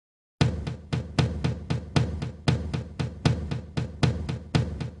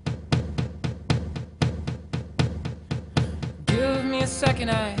me a second,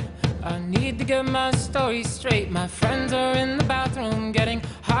 I need to get my story straight. My friends are in the bathroom getting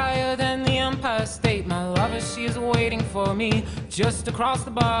higher than the Empire State. My lover, she is waiting for me just across the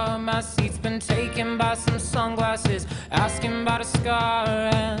bar. My seat's been taken by some sunglasses asking about a scar.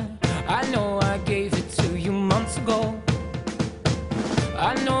 And I know I gave it to you months ago.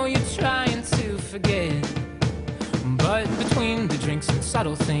 I know you're trying to forget, but between the drinks and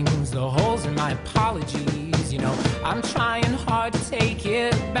subtle things, the holes in my apologies, you know, I'm trying hard to take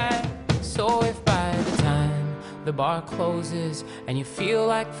it back. So if by the time the bar closes and you feel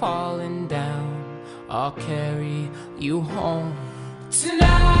like falling down, I'll carry you home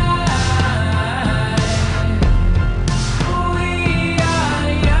tonight.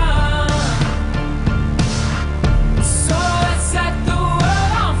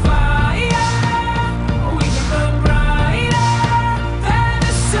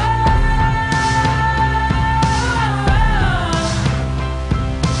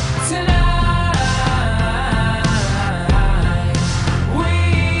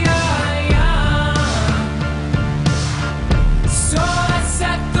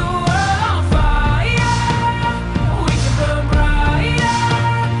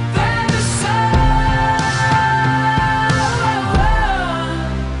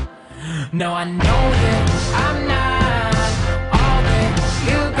 Now I know that I'm not